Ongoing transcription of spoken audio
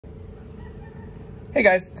Hey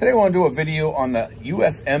guys, today I want to do a video on the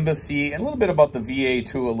U.S. Embassy and a little bit about the VA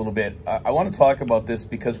too, a little bit. I want to talk about this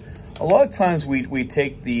because a lot of times we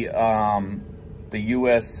take the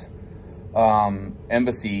U.S.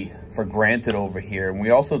 Embassy for granted over here, and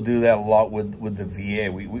we also do that a lot with the VA.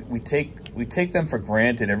 We take them for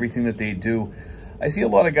granted, everything that they do. I see a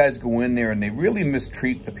lot of guys go in there and they really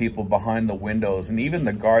mistreat the people behind the windows, and even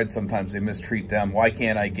the guards, sometimes they mistreat them. Why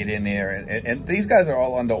can't I get in there? And these guys are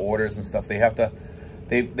all under orders and stuff. They have to,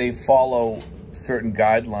 they follow certain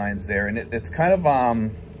guidelines there, and it's kind of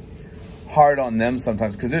hard on them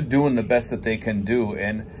sometimes because they're doing the best that they can do.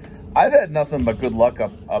 And I've had nothing but good luck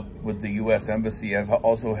up with the U.S. Embassy. I've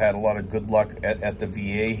also had a lot of good luck at the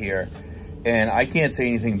VA here. And I can't say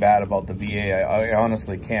anything bad about the VA. I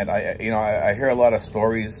honestly can't. I hear a lot of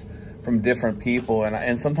stories from different people,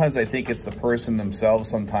 and sometimes I think it's the person themselves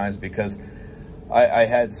sometimes, because I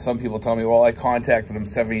had some people tell me, well, I contacted them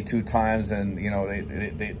 72 times and, I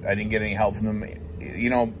didn't get any help from them.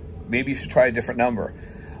 Maybe you should try a different number.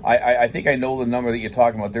 I think I know the number that you're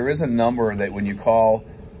talking about. There is a number that when you call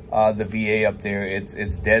the VA up there,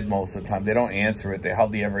 it's dead most of the time. They don't answer it. They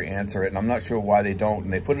hardly ever answer it, and I'm not sure why they don't.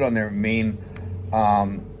 And they put it on their main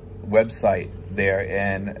website there,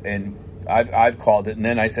 and I've called it, and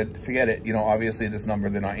then I said, forget it. Obviously this number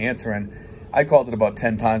they're not answering. I called it about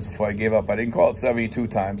 10 times before I gave up. I didn't call it 72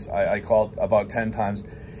 times. I called about 10 times,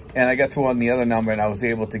 and I got through on the other number, and I was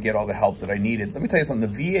able to get all the help that I needed. Let me tell you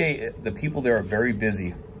something. The VA, the people there are very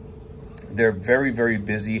busy. They're very, very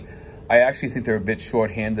busy. I actually think they're a bit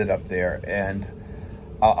short-handed up there, and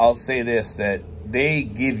I'll say this, that they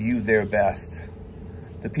give you their best.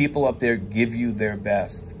 The people up there give you their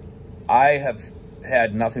best. I have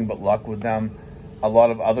had nothing but luck with them. A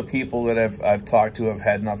lot of other people that I've talked to have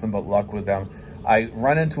had nothing but luck with them. I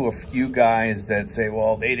run into a few guys that say,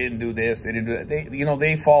 well, they didn't do this, they didn't do that.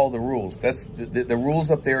 They follow the rules. That's the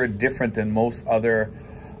rules up there are different than most other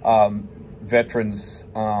veterans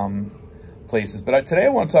places. But today I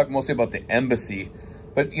want to talk mostly about the embassy.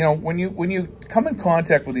 But when you come in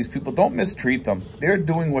contact with these people, don't mistreat them. They're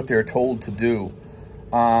doing what they're told to do.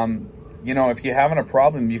 If you're having a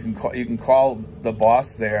problem, you can call the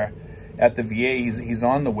boss there at the VA. He's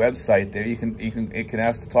on the website there. You can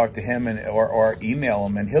ask to talk to him or email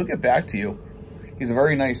him, and he'll get back to you. He's a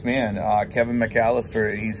very nice man, Kevin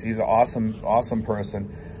McAllister. He's an awesome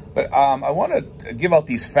person. But I want to give out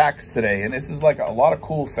these facts today, and this is like a lot of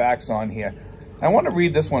cool facts on here. I want to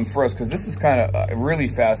read this one first because this is kind of really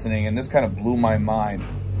fascinating, and this kind of blew my mind.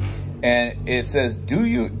 And it says,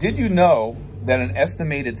 did you know that an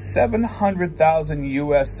estimated 700,000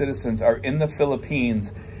 U.S. citizens are in the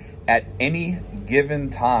Philippines at any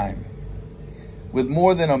given time? With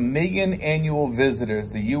more than 1 million annual visitors,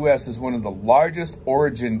 the U.S. is one of the largest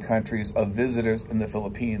origin countries of visitors in the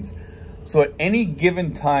Philippines. So at any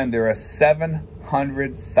given time, there are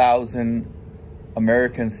 700,000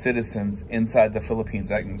 American citizens inside the Philippines.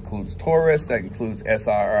 That includes tourists, that includes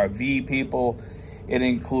SRRV people, it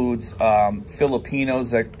includes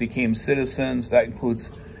Filipinos that became citizens, that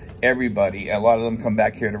includes everybody. A lot of them come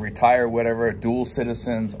back here to retire, whatever, dual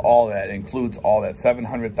citizens, all that. It includes all that,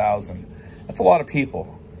 700,000. That's a lot of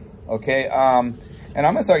people, okay? And I'm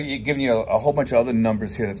gonna start giving you a whole bunch of other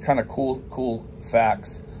numbers here. That's kind of cool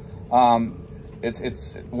facts.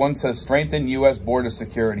 One says strengthen U.S. border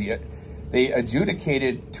security. They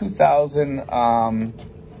adjudicated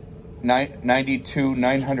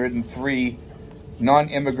 903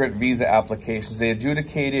 non-immigrant visa applications. They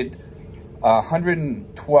adjudicated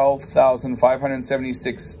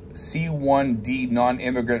 112,576 C1D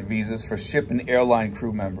non-immigrant visas for ship and airline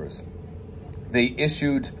crew members. They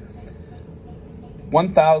issued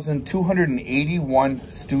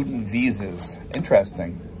 1,281 student visas.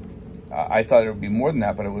 Interesting. I thought it would be more than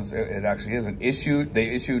that, but it actually isn't.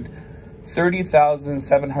 They issued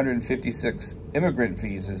 30,756 immigrant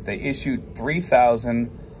visas. They issued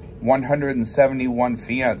 3,171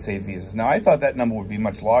 fiancé visas. Now, I thought that number would be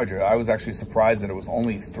much larger. I was actually surprised that it was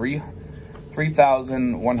only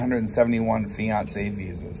 3,171 fiancé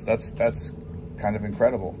visas. That's kind of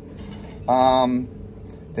incredible.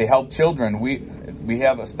 They help children. We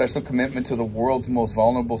have a special commitment to the world's most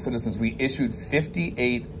vulnerable citizens. We issued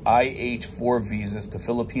 58 IH-4 visas to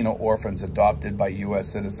Filipino orphans adopted by U.S.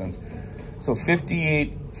 citizens. So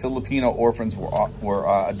 58 Filipino orphans were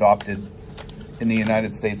adopted in the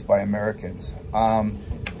United States by Americans. And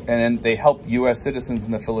then they help U.S. citizens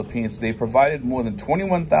in the Philippines. They provided more than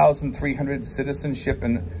 21,300 citizenship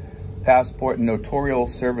and passport and notarial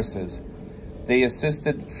services. They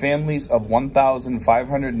assisted families of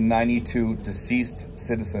 1,592 deceased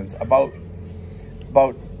citizens. About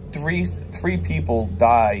three people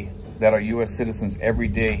die that are U.S. citizens every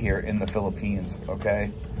day here in the Philippines,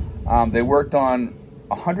 okay? They worked on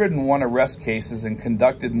 101 arrest cases and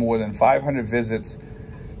conducted more than 500 visits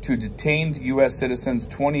to detained U.S. citizens,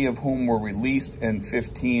 20 of whom were released and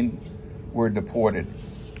 15 were deported.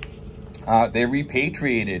 They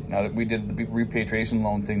repatriated. Now, we did the repatriation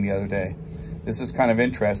loan thing the other day. This is kind of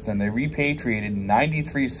interesting. They repatriated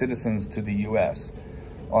 93 citizens to the U.S.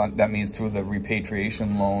 That means through the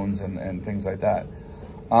repatriation loans and things like that.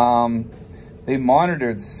 They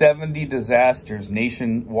monitored 70 disasters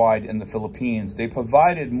nationwide in the Philippines. They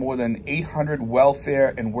provided more than 800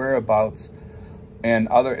 welfare and whereabouts and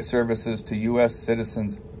other services to U.S.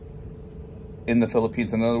 citizens in the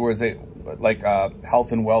Philippines. In other words, they like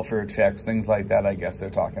health and welfare checks, things like that, I guess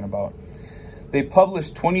they're talking about. They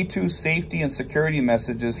published 22 safety and security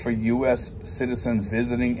messages for U.S. citizens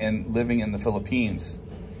visiting and living in the Philippines.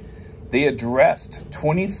 They addressed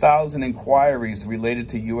 20,000 inquiries related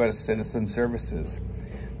to U.S. citizen services.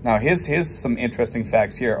 Now, here's some interesting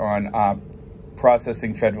facts here on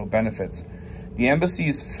processing federal benefits. The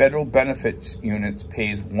embassy's federal benefits units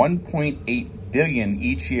pays $1.8 billion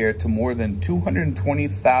each year to more than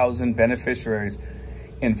 220,000 beneficiaries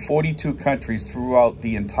in 42 countries throughout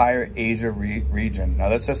the entire Asia region. Now,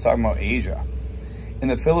 let's just talk about Asia. In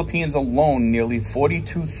the Philippines alone, nearly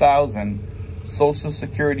 42,000 Social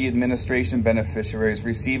Security Administration beneficiaries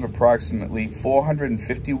receive approximately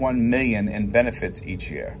 $451 million in benefits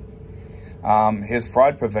each year. Here's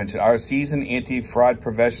fraud prevention. Our seasoned anti-fraud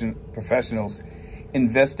professionals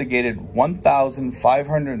investigated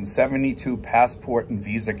 1,572 passport and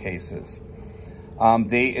visa cases.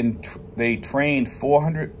 They trained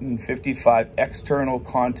 455 external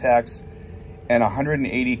contacts and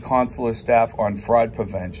 180 consular staff on fraud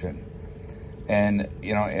prevention. And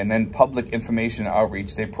then public information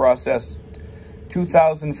outreach. They processed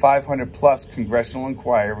 2,500 plus congressional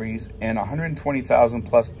inquiries and 120,000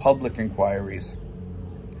 plus public inquiries.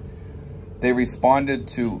 They responded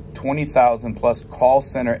to 20,000 plus call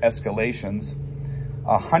center escalations,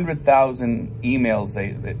 100,000 emails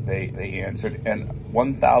they answered, and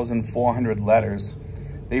 1,400 letters.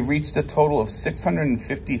 They reached a total of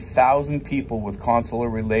 650,000 people with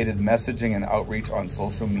consular-related messaging and outreach on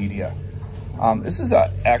social media. This is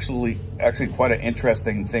actually quite an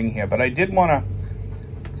interesting thing here, but I did want to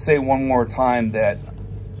say one more time that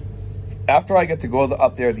after I got to go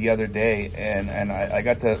up there the other day, and I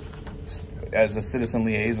got to, as a citizen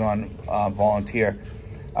liaison volunteer,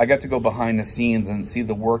 I got to go behind the scenes and see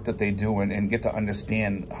the work that they do and get to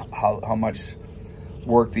understand how much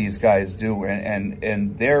work these guys do,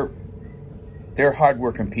 and they're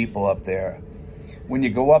hardworking people up there. When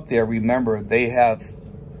you go up there, remember they have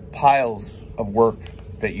piles of work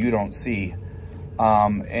that you don't see,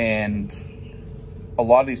 and a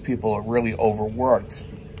lot of these people are really overworked,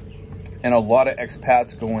 and a lot of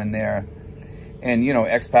expats go in there, and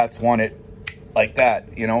expats want it like that,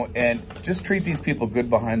 and just treat these people good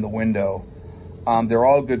behind the window. They're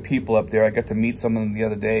all good people up there. I got to meet some of them the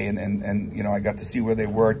other day, and I got to see where they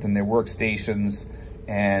worked and their workstations,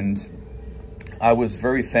 and I was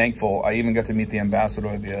very thankful. I even got to meet the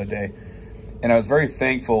ambassador the other day, and I was very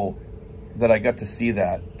thankful that I got to see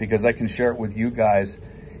that, because I can share it with you guys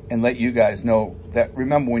and let you guys know that,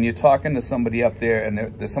 remember, when you're talking to somebody up there and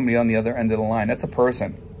there's somebody on the other end of the line, that's a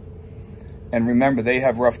person. And remember, they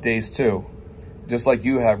have rough days too, just like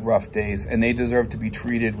you have rough days, and they deserve to be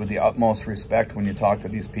treated with the utmost respect when you talk to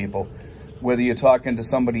these people. Whether you're talking to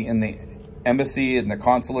somebody in the embassy, in the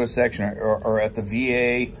consular section, or at the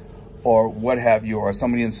VA, or what have you, or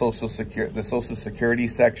somebody in the Social Security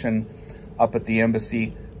section up at the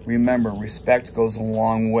embassy, remember, respect goes a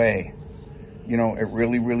long way. It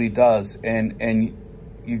really, really does. And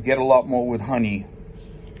you get a lot more with honey,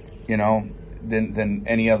 than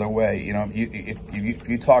any other way. If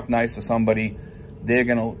you talk nice to somebody, they're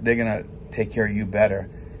gonna take care of you better.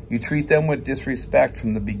 You treat them with disrespect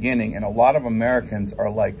from the beginning, and a lot of Americans are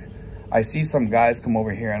like, I see some guys come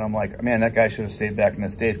over here and I'm like, man, that guy should have stayed back in the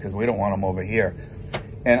States because we don't want him over here.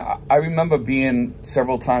 And I remember being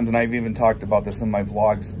several times, and I've even talked about this in my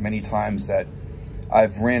vlogs many times, that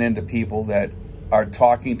I've ran into people that are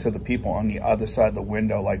talking to the people on the other side of the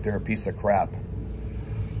window like they're a piece of crap.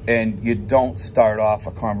 And you don't start off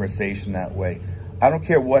a conversation that way. I don't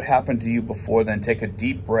care what happened to you before then. Take a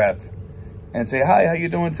deep breath and say, hi, how you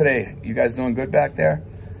doing today? You guys doing good back there?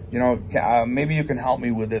 Maybe you can help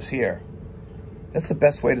me with this here. That's the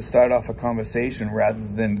best way to start off a conversation, rather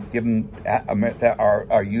than giving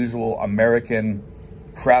our usual American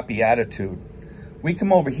crappy attitude. We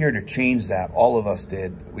come over here to change that. All of us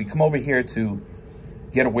did. We come over here to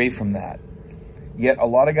get away from that. Yet a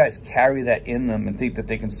lot of guys carry that in them and think that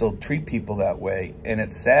they can still treat people that way, and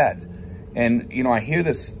it's sad. And, you know, I hear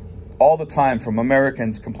this all the time from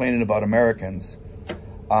Americans complaining about Americans.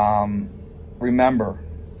 Remember,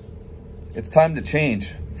 it's time to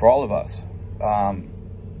change for all of us.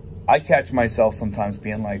 I catch myself sometimes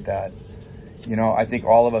being like that. You know, I think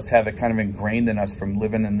all of us have it kind of ingrained in us from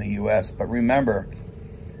living in the U.S. But remember,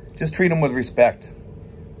 just treat them with respect.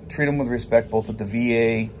 Treat them with respect, both at the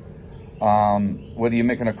VA, whether you're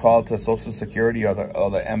making a call to Social Security or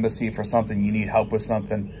the embassy for something, you need help with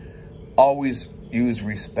something. Always use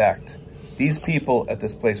respect. These people at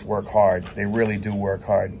this place work hard. They really do work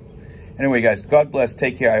hard. Anyway, guys, God bless.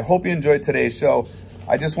 Take care. I hope you enjoyed today's show.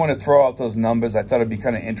 I just want to throw out those numbers. I thought it'd be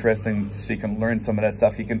kind of interesting so you can learn some of that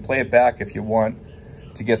stuff. You can play it back if you want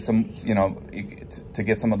to get some, you know, to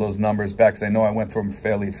get some of those numbers back, because I know I went through them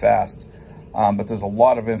fairly fast. But there's a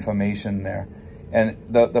lot of information there. And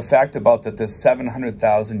the fact about that there's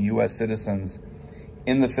 700,000 U.S. citizens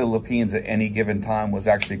in the Philippines at any given time was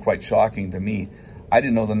actually quite shocking to me. I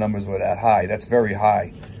didn't know the numbers were that high. That's very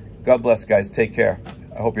high. God bless, guys. Take care.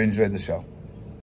 I hope you enjoyed the show.